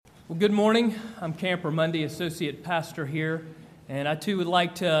Well, good morning. I'm Camper Mundy, Associate Pastor here, and I too would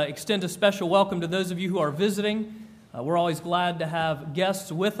like to extend a special welcome to those of you who are visiting. We're always glad to have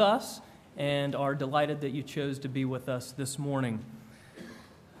guests with us and are delighted that you chose to be with us this morning.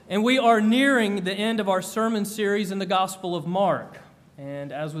 And we are nearing the end of our sermon series in the Gospel of Mark.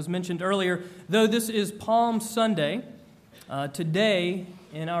 And as was mentioned earlier, though this is Palm Sunday, today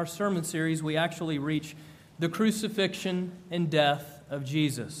in our sermon series we actually reach the crucifixion and death of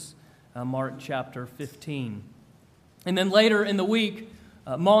Jesus. Mark chapter 15. And then later in the week,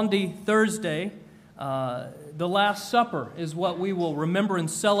 Maundy Thursday, the Last Supper is what we will remember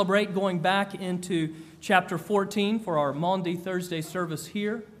and celebrate, going back into chapter 14 for our Maundy Thursday service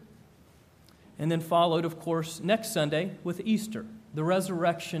here. And then followed, of course, next Sunday with Easter, the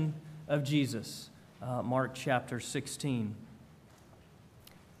resurrection of Jesus, Mark chapter 16.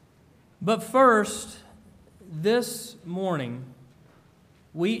 But first, this morning,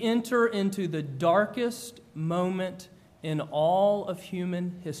 we enter into the darkest moment in all of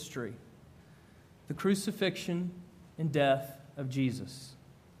human history, the crucifixion and death of Jesus.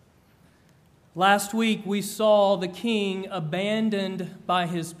 Last week, we saw the king abandoned by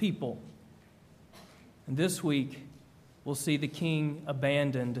his people. And this week, we'll see the king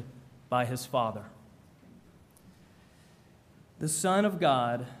abandoned by his Father. The Son of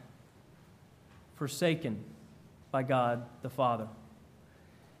God forsaken by God the Father.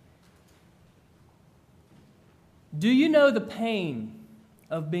 Do you know the pain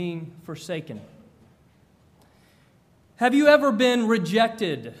of being forsaken? Have you ever been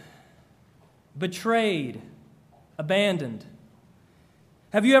rejected, betrayed, abandoned?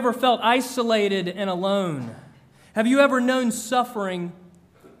 Have you ever felt isolated and alone? Have you ever known suffering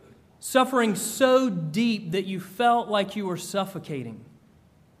so deep that you felt like you were suffocating?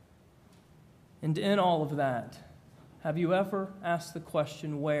 And in all of that, have you ever asked the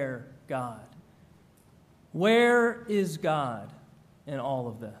question, where, God? Where is God in all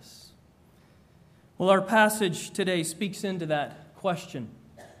of this? Well, our passage today speaks into that question.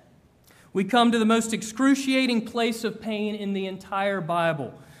 We come to the most excruciating place of pain in the entire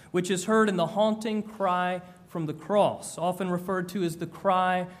Bible, which is heard in the haunting cry from the cross, often referred to as the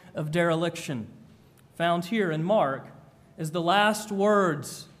cry of dereliction, found here in Mark as the last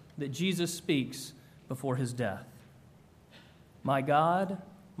words that Jesus speaks before his death. My God,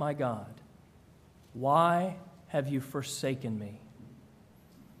 why have you forsaken me?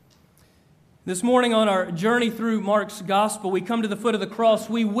 This morning on our journey through Mark's gospel, we come to the foot of the cross.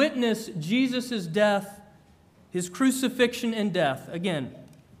 We witness Jesus' death, his crucifixion and death. Again,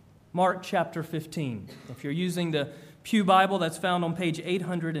 Mark chapter 15. If you're using the Pew Bible, that's found on page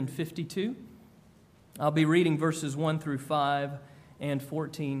 852. I'll be reading verses 1 through 5 and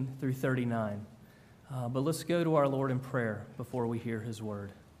 14 through 39. But let's go to our Lord in prayer before we hear his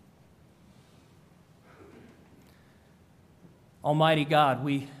word. Almighty God,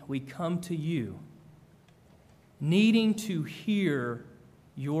 we come to you needing to hear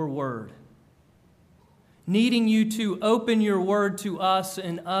your word, needing you to open your word to us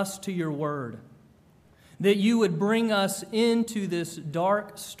and us to your word, that you would bring us into this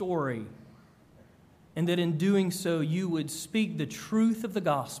dark story, and that in doing so you would speak the truth of the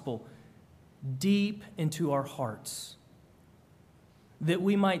gospel deep into our hearts, that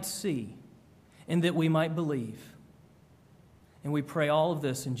we might see and that we might believe. And we pray all of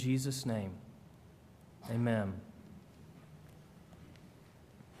this in Jesus' name. Amen.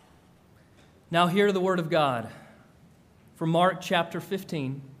 Now hear the word of God from Mark chapter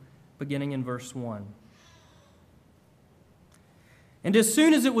 15, beginning in verse 1. And as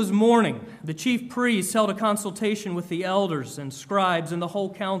soon as it was morning, the chief priests held a consultation with the elders and scribes and the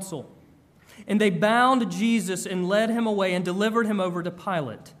whole council. And they bound Jesus and led him away and delivered him over to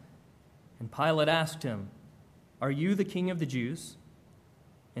Pilate. And Pilate asked him, Are you the king of the Jews?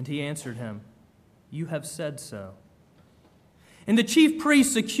 And he answered him, You have said so. And the chief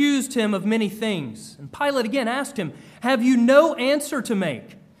priests accused him of many things. And Pilate again asked him, Have you no answer to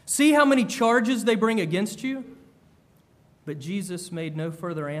make? See how many charges they bring against you? But Jesus made no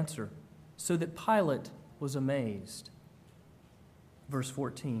further answer, so that Pilate was amazed. Verse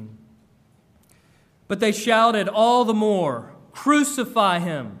 14. But they shouted all the more, Crucify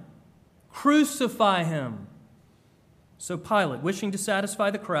him! Crucify him! So Pilate, wishing to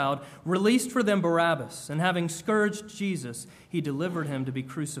satisfy the crowd, released for them Barabbas, and having scourged Jesus, he delivered him to be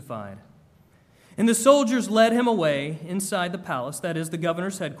crucified. And the soldiers led him away inside the palace, that is, the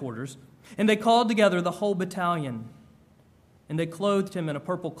governor's headquarters, and they called together the whole battalion. And they clothed him in a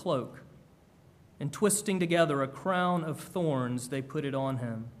purple cloak, and twisting together a crown of thorns, they put it on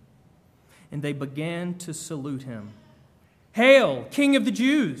him. And they began to salute him. "Hail, King of the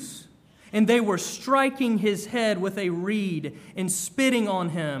Jews!" And they were striking his head with a reed and spitting on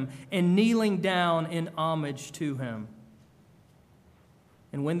him and kneeling down in homage to him.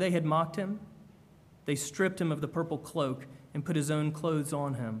 And when they had mocked him, they stripped him of the purple cloak and put his own clothes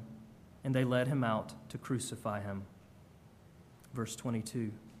on him, and they led him out to crucify him. Verse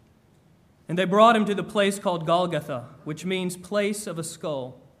 22. And they brought him to the place called Golgotha, which means place of a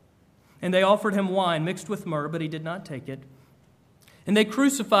skull. And they offered him wine mixed with myrrh, but he did not take it. And they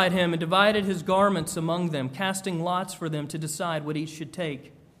crucified him and divided his garments among them, casting lots for them to decide what each should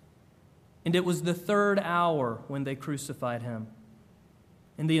take. And it was the third hour when they crucified him.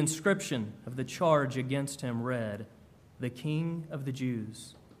 And the inscription of the charge against him read, "The King of the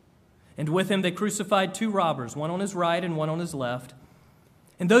Jews." And with him they crucified two robbers, one on his right and one on his left.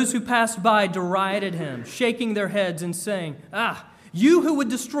 And those who passed by derided him, shaking their heads and saying, "You who would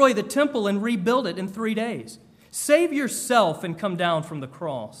destroy the temple and rebuild it in 3 days, save yourself and come down from the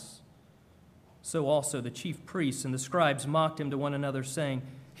cross." So also the chief priests and the scribes mocked him to one another, saying,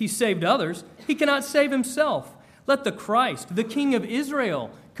 "He saved others. He cannot save himself. Let the Christ, the King of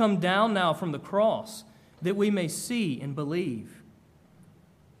Israel, come down now from the cross, that we may see and believe."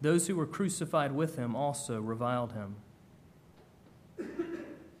 Those who were crucified with him also reviled him.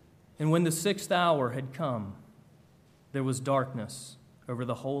 And when the 6th hour had come, there was darkness over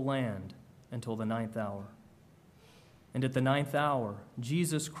the whole land until the 9th hour. And at the 9th hour,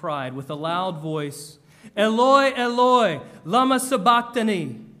 Jesus cried with a loud voice, "Eloi, Eloi, lama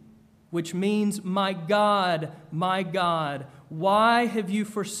sabachthani," which means, my God, why have you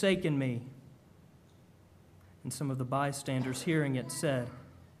forsaken me?" And some of the bystanders hearing it said,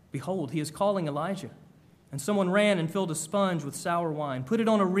 "Behold, he is calling Elijah." And someone ran and filled a sponge with sour wine, put it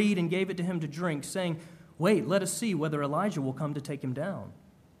on a reed and gave it to him to drink, saying, "Wait, let us see whether Elijah will come to take him down."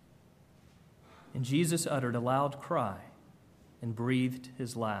 And Jesus uttered a loud cry and breathed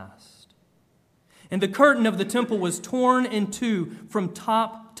his last. And the curtain of the temple was torn in two from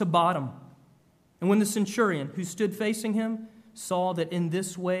top to bottom. And when the centurion who stood facing him saw that in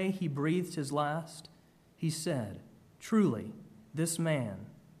this way he breathed his last, he said, "Truly, this man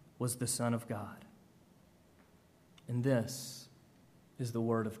was the Son of God." And this is the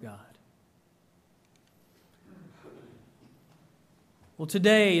word of God. Well,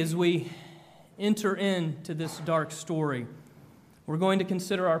 today, as we enter into this dark story, we're going to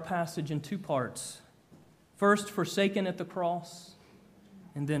consider our passage in two parts. First, forsaken at the cross,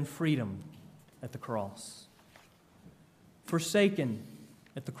 and then freedom at the cross. Forsaken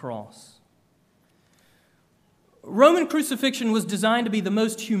at the cross. Roman crucifixion was designed to be the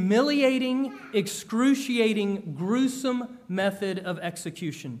most humiliating, excruciating, gruesome method of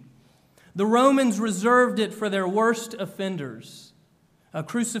execution. The Romans reserved it for their worst offenders.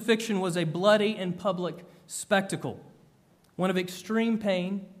 Crucifixion was a bloody and public spectacle, one of extreme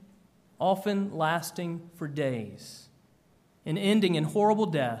pain, often lasting for days, and ending in horrible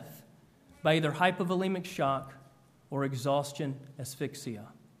death by either hypovolemic shock or exhaustion asphyxia.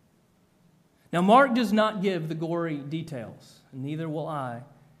 Now, Mark does not give the gory details, and neither will I.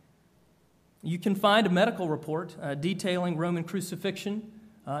 You can find a medical report detailing Roman crucifixion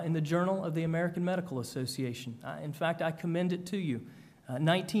in the Journal of the American Medical Association. In fact, I commend it to you.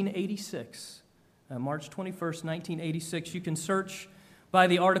 1986, March 21st, 1986. You can search by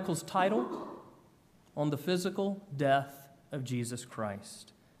the article's title, "On the Physical Death of Jesus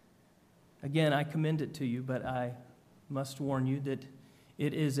Christ." Again, I commend it to you, but I must warn you that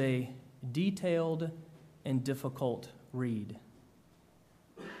it is a detailed and difficult read.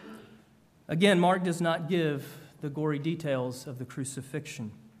 Again, Mark does not give the gory details of the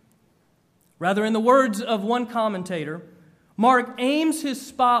crucifixion. Rather, in the words of one commentator, Mark aims his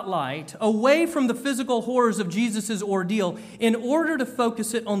spotlight away from the physical horrors of Jesus' ordeal in order to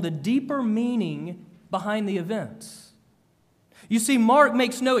focus it on the deeper meaning behind the events. You see, Mark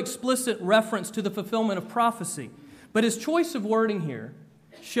makes no explicit reference to the fulfillment of prophecy, but his choice of wording here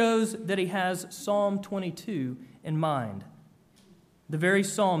shows that he has Psalm 22 in mind, the very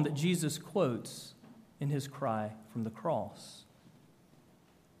psalm that Jesus quotes in his cry from the cross.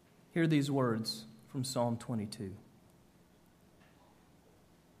 Hear these words from Psalm 22.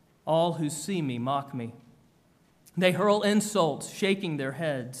 "All who see me mock me. They hurl insults, shaking their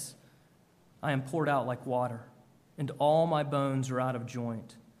heads. I am poured out like water, and all my bones are out of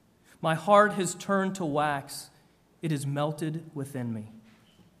joint. My heart has turned to wax. It is melted within me.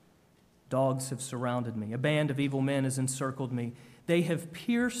 Dogs have surrounded me. A band of evil men has encircled me. They have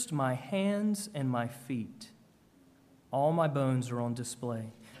pierced my hands and my feet. All my bones are on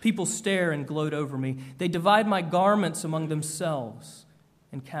display. People stare and gloat over me. They divide my garments among themselves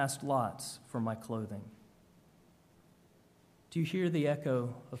and cast lots for my clothing." Do you hear the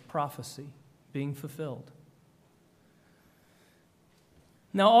echo of prophecy being fulfilled?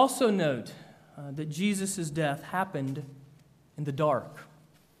 Now also note that Jesus' death happened in the dark.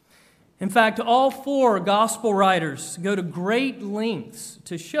 In fact, all four gospel writers go to great lengths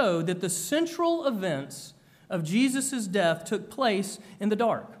to show that the central events of Jesus' death took place in the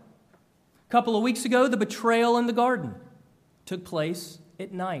dark. A couple of weeks ago, the betrayal in the garden took place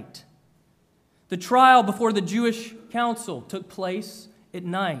at night. The trial before the Jewish council took place at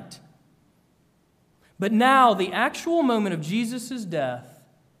night. But now, the actual moment of Jesus' death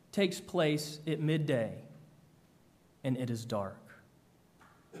takes place at midday, and it is dark.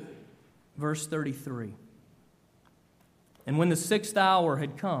 Verse 33. And when the 6th hour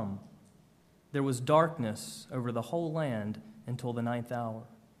had come, there was darkness over the whole land until the 9th hour.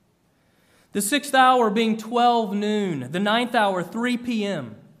 The 6th hour being 12 noon, the 9th hour 3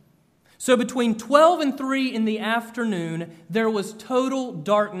 p.m. So between 12 and 3 in the afternoon, there was total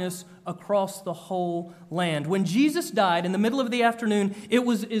darkness across the whole land. When Jesus died in the middle of the afternoon, it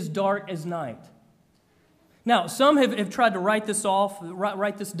was as dark as night. Now, some have tried to write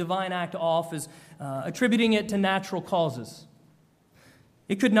this divine act off as attributing it to natural causes.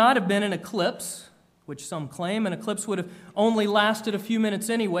 It could not have been an eclipse, which some claim. An eclipse would have only lasted a few minutes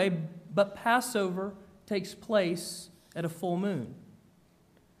anyway, but Passover takes place at a full moon.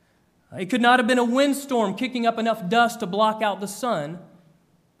 It could not have been a windstorm kicking up enough dust to block out the sun,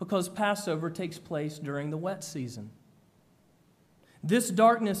 because Passover takes place during the wet season. This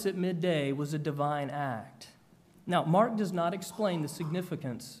darkness at midday was a divine act. Now, Mark does not explain the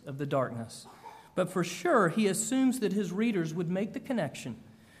significance of the darkness, but for sure he assumes that his readers would make the connection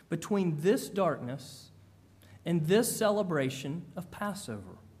between this darkness and this celebration of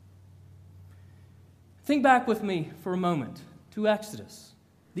Passover. Think back with me for a moment to Exodus,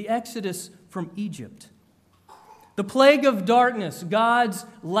 the Exodus from Egypt. The plague of darkness, God's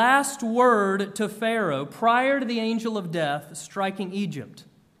last word to Pharaoh prior to the angel of death striking Egypt,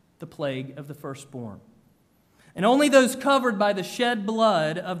 the plague of the firstborn. And only those covered by the shed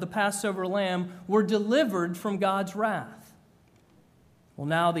blood of the Passover lamb were delivered from God's wrath. Well,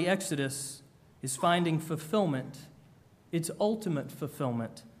 now the Exodus is finding fulfillment, its ultimate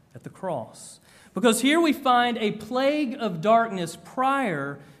fulfillment at the cross. Because here we find a plague of darkness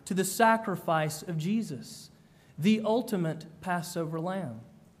prior to the sacrifice of Jesus, the ultimate Passover lamb.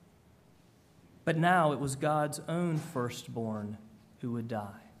 But now it was God's own firstborn who would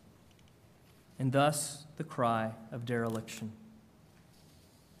die. And thus the cry of dereliction.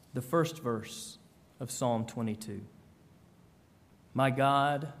 The first verse of Psalm 22. My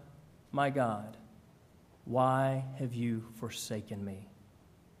God, why have you forsaken me?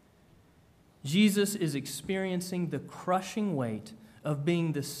 Jesus is experiencing the crushing weight of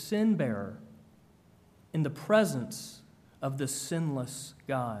being the sin bearer in the presence of the sinless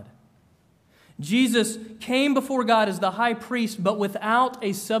God. Jesus came before God as the high priest, but without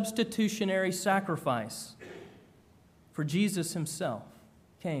a substitutionary sacrifice. For Jesus himself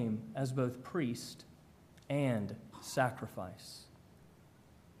came as both priest and sacrifice.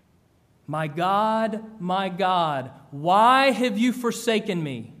 My God, why have you forsaken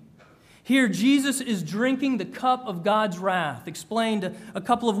me? Here, Jesus is drinking the cup of God's wrath, explained a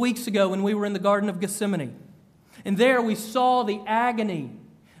couple of weeks ago when we were in the Garden of Gethsemane. And there we saw the agony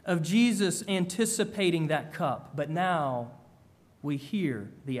of Jesus anticipating that cup. But now we hear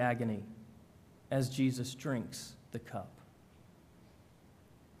the agony as Jesus drinks the cup.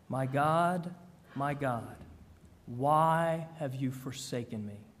 My God, why have you forsaken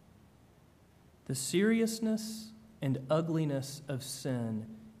me? The seriousness and ugliness of sin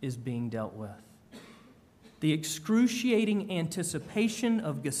is being dealt with. The excruciating anticipation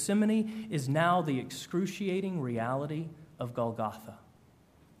of Gethsemane is now the excruciating reality of Golgotha.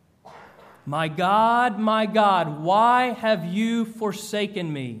 My God, why have you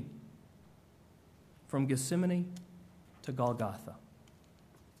forsaken me? From Gethsemane to Golgotha.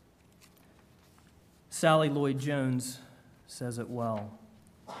 Sally Lloyd-Jones says it well.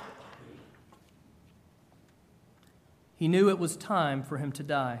 He knew it was time for him to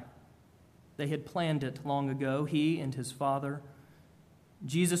die. They had planned it long ago, he and his Father.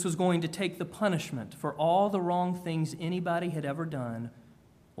 Jesus was going to take the punishment for all the wrong things anybody had ever done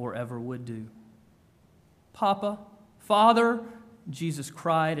or ever would do. Papa, Father, Jesus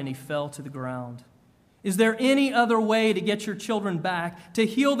cried, and he fell to the ground. Is there any other way to get your children back, to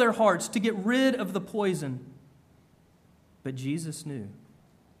heal their hearts, to get rid of the poison? But Jesus knew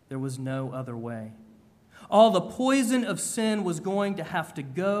there was no other way. All the poison of sin was going to have to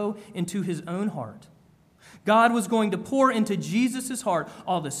go into his own heart. God was going to pour into Jesus' heart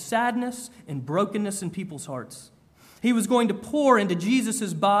all the sadness and brokenness in people's hearts. He was going to pour into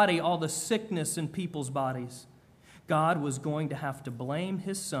Jesus' body all the sickness in people's bodies. God was going to have to blame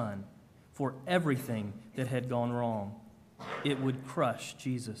His Son for everything that had gone wrong. It would crush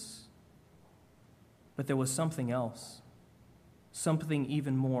Jesus. But there was something else, something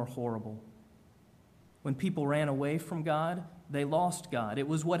even more horrible. When people ran away from God, they lost God. It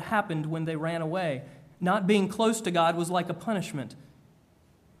was what happened when they ran away. Not being close to God was like a punishment.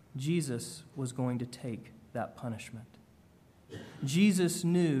 Jesus was going to take that punishment. Jesus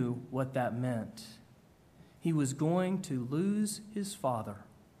knew what that meant. He was going to lose His Father,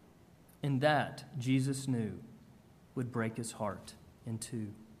 and that, Jesus knew, would break His heart in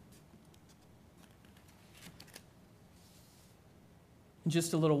two. In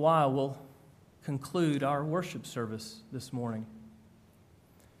just a little while, we'll conclude our worship service this morning.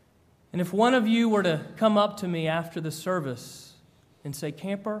 And if one of you were to come up to me after the service and say,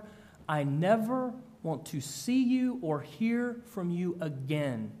 "Camper, I never want to see you or hear from you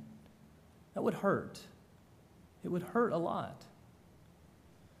again," that would hurt. It would hurt a lot.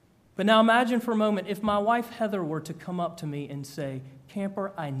 But now imagine for a moment if my wife Heather were to come up to me and say,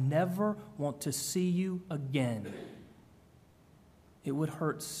 "Camper, I never want to see you again." It would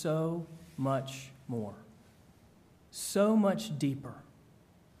hurt so much more, so much deeper.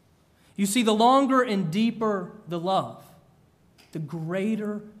 You see, the longer and deeper the love, the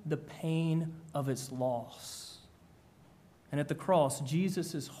greater the pain of its loss. And at the cross,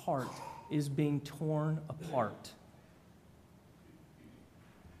 Jesus' heart is being torn apart.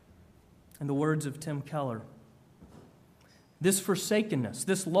 In the words of Tim Keller, this forsakenness,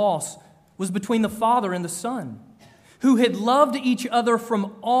 this loss, was between the Father and the Son, who had loved each other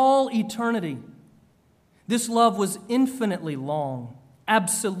from all eternity. This love was infinitely long,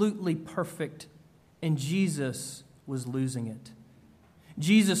 absolutely perfect, and Jesus was losing it.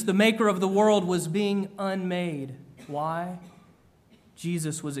 Jesus, the maker of the world, was being unmade. Why?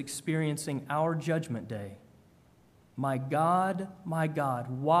 Jesus was experiencing our judgment day. My God,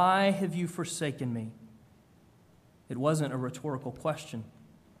 why have you forsaken me?" It wasn't a rhetorical question.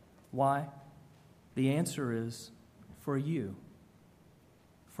 Why? The answer is for you,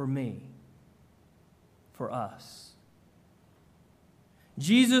 for me, for us.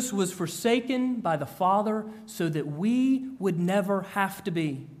 Jesus was forsaken by the Father so that we would never have to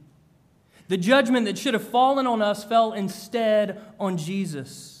be. The judgment that should have fallen on us fell instead on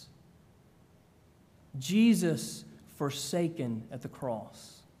Jesus. Jesus forsaken at the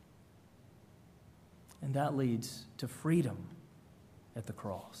cross. And that leads to freedom at the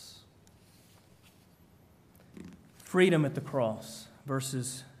cross. Freedom at the cross,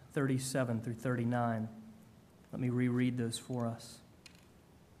 verses 37 through 39. Let me reread those for us.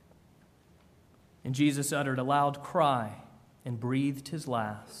 And Jesus uttered a loud cry and breathed his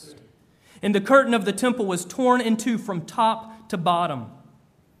last. And the curtain of the temple was torn in two from top to bottom.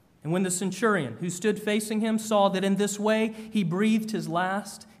 And when the centurion who stood facing him saw that in this way he breathed his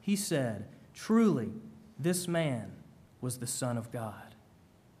last, he said, "Truly, this man was the Son of God."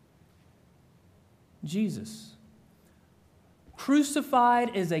 Jesus,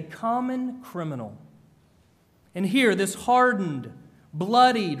 crucified as a common criminal. And here, this hardened,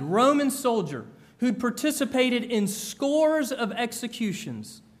 bloodied Roman soldier who'd participated in scores of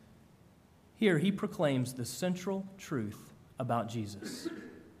executions, here he proclaims the central truth about Jesus.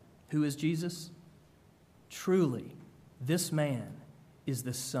 Who is Jesus? Truly, this man is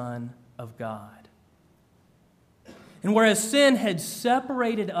the Son of God. And whereas sin had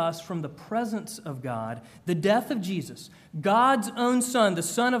separated us from the presence of God, the death of Jesus, God's own Son, the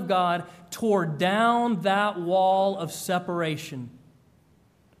Son of God, tore down that wall of separation.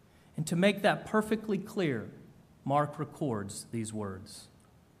 And to make that perfectly clear, Mark records these words.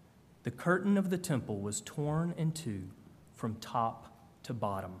 The curtain of the temple was torn in two from top to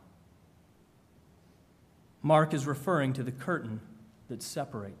bottom. Mark is referring to the curtain that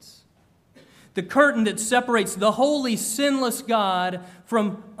separates. The curtain that separates the holy, sinless God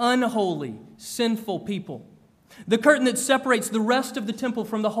from unholy, sinful people. The curtain that separates the rest of the temple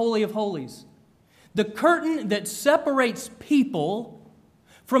from the Holy of Holies. The curtain that separates people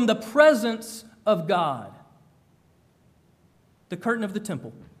from the presence of God. The curtain of the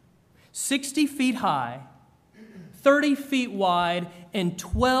temple, 60 feet high, 30 feet wide, and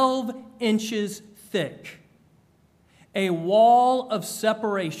 12 inches thick. A wall of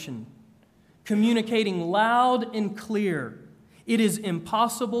separation, communicating loud and clear. It is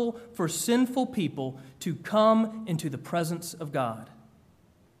impossible for sinful people to come into the presence of God.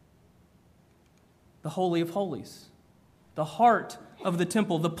 The Holy of Holies, the heart of the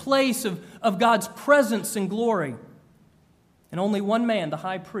temple, the place of God's presence and glory. And only one man, the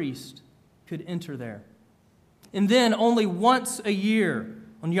high priest, could enter there. and then only once a year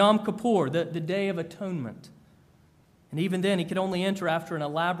on Yom Kippur, the Day of Atonement. And even then, he could only enter after an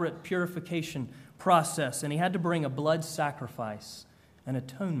elaborate purification process, and he had to bring a blood sacrifice, an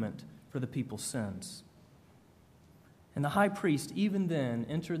atonement for the people's sins. And the high priest, even then,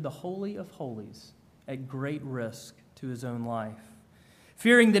 entered the Holy of Holies at great risk to his own life,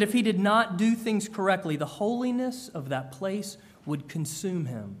 fearing that if he did not do things correctly, the holiness of that place would consume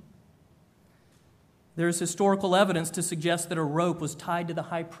him. There is historical evidence to suggest that a rope was tied to the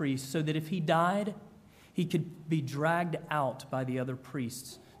high priest so that if he died, he could be dragged out by the other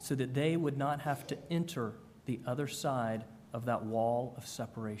priests so that they would not have to enter the other side of that wall of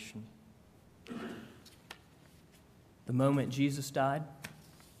separation. The moment Jesus died,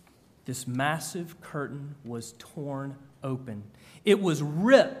 this massive curtain was torn open. It was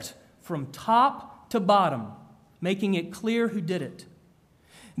ripped from top to bottom, making it clear who did it.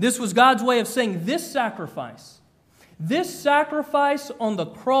 This was God's way of saying this sacrifice on the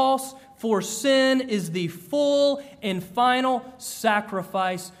cross for sin is the full and final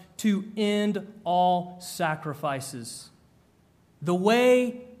sacrifice to end all sacrifices. The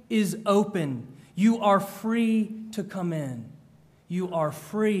way is open. You are free to come in. You are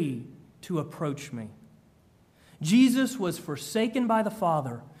free to approach me. Jesus was forsaken by the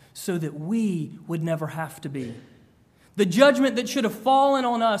Father so that we would never have to be. The judgment that should have fallen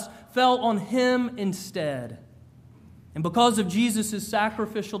on us fell on him instead. And because of Jesus'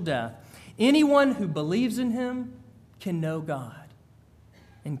 sacrificial death, anyone who believes in him can know God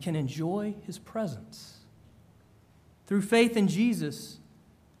and can enjoy his presence. Through faith in Jesus,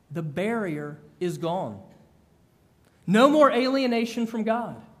 the barrier is gone. No more alienation from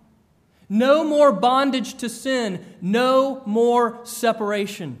God. No more bondage to sin. No more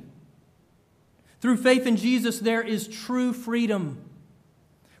separation. Through faith in Jesus, there is true freedom.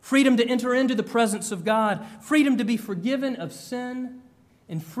 Freedom to enter into the presence of God. Freedom to be forgiven of sin.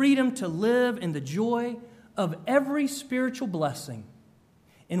 And freedom to live in the joy of every spiritual blessing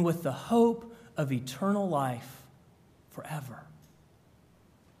and with the hope of eternal life forever.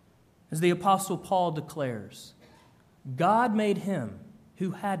 As the Apostle Paul declares, God made him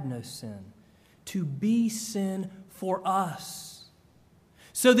who had no sin to be sin for us,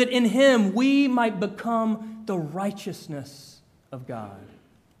 so that in him we might become the righteousness of God.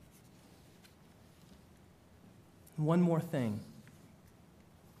 One more thing.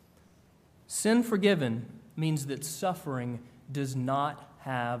 Sin forgiven means that suffering does not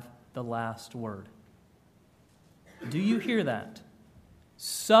have the last word. Do you hear that?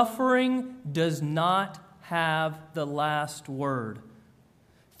 Suffering does not have the last word.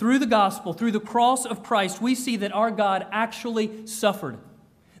 Through the gospel, through the cross of Christ, we see that our God actually suffered,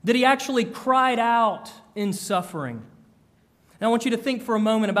 that he actually cried out in suffering. And I want you to think for a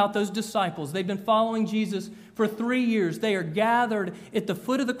moment about those disciples. They've been following Jesus for 3 years. They are gathered at the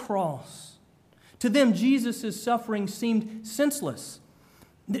foot of the cross. To them, Jesus' suffering seemed senseless,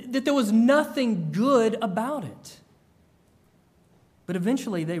 that there was nothing good about it. But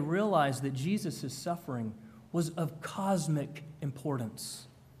eventually they realized that Jesus' suffering was of cosmic importance.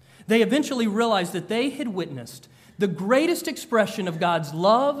 They eventually realized that they had witnessed the greatest expression of God's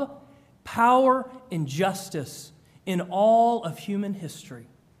love, power, and justice in all of human history.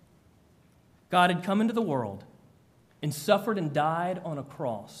 God had come into the world and suffered and died on a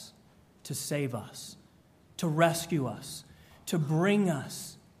cross to save us, to rescue us, to bring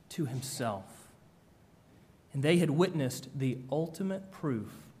us to himself. And they had witnessed the ultimate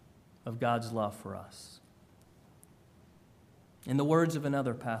proof of God's love for us. In the words of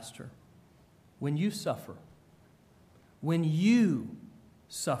another pastor, when you suffer,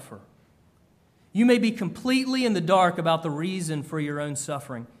 you may be completely in the dark about the reason for your own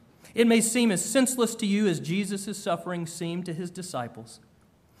suffering. It may seem as senseless to you as Jesus' suffering seemed to his disciples.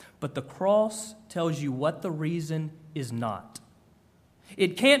 But the cross tells you what the reason is not.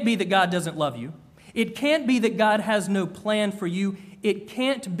 It can't be that God doesn't love you. It can't be that God has no plan for you. It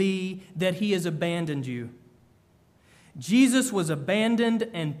can't be that he has abandoned you. Jesus was abandoned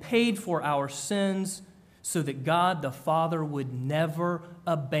and paid for our sins so that God the Father would never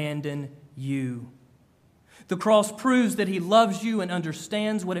abandon you. The cross proves that he loves you and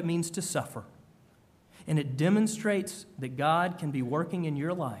understands what it means to suffer. And it demonstrates that God can be working in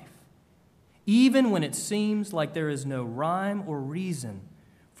your life, even when it seems like there is no rhyme or reason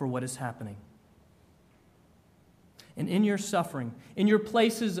for what is happening. And in your suffering, in your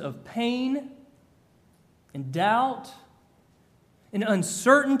places of pain and doubt and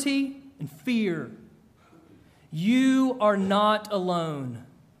uncertainty and fear, you are not alone.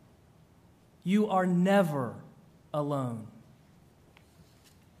 You are never alone.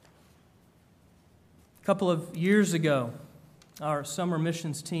 A couple of years ago, our summer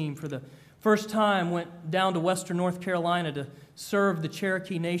missions team, for the first time, went down to western North Carolina to serve the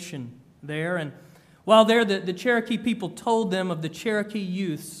Cherokee Nation there. And while there, the Cherokee people told them of the Cherokee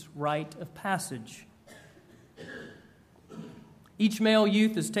youth's rite of passage. Each male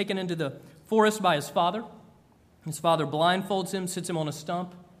youth is taken into the forest by his father. His father blindfolds him, sits him on a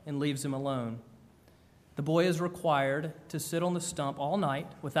stump, and leaves him alone. The boy is required to sit on the stump all night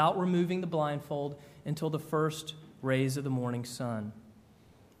without removing the blindfold until the first rays of the morning sun.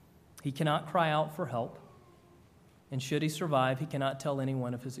 He cannot cry out for help, and should he survive, he cannot tell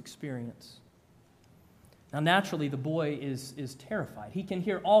anyone of his experience. Now, naturally, the boy is terrified. He can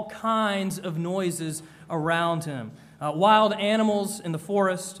hear all kinds of noises around him. Wild animals in the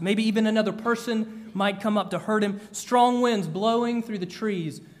forest, maybe even another person might come up to hurt him. Strong winds blowing through the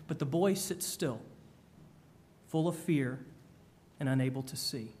trees, but the boy sits still, full of fear and unable to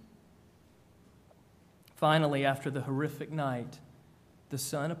see. Finally, after the horrific night, the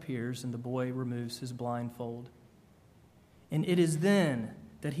sun appears and the boy removes his blindfold. And it is then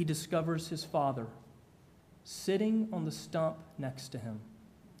that he discovers his father sitting on the stump next to him,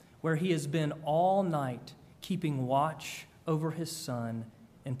 where he has been all night keeping watch over his son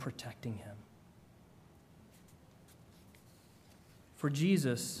and protecting him. For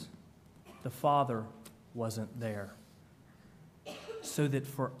Jesus, the Father wasn't there, so that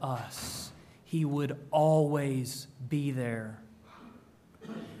for us, he would always be there.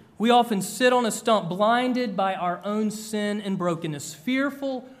 We often sit on a stump blinded by our own sin and brokenness,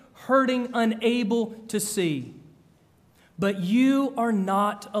 fearful, hurting, unable to see. But you are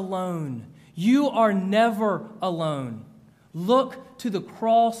not alone. You are never alone. Look to the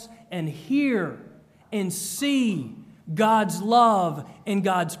cross and hear and see God's love and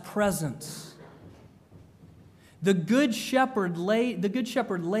God's presence. The Good Shepherd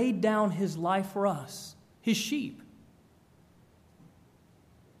laid down his life for us, his sheep.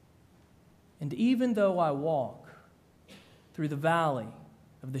 And even though I walk through the valley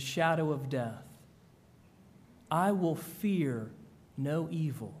of the shadow of death, I will fear no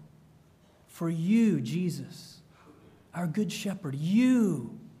evil. For you, Jesus, our Good Shepherd,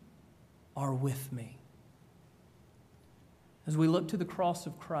 you are with me. As we look to the cross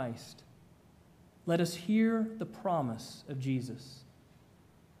of Christ, let us hear the promise of Jesus.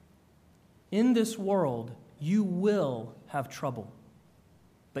 In this world, you will have trouble,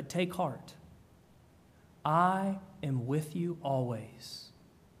 but take heart. I am with you always.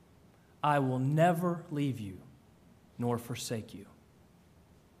 I will never leave you nor forsake you.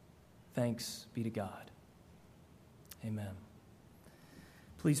 Thanks be to God. Amen.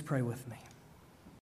 Please pray with me.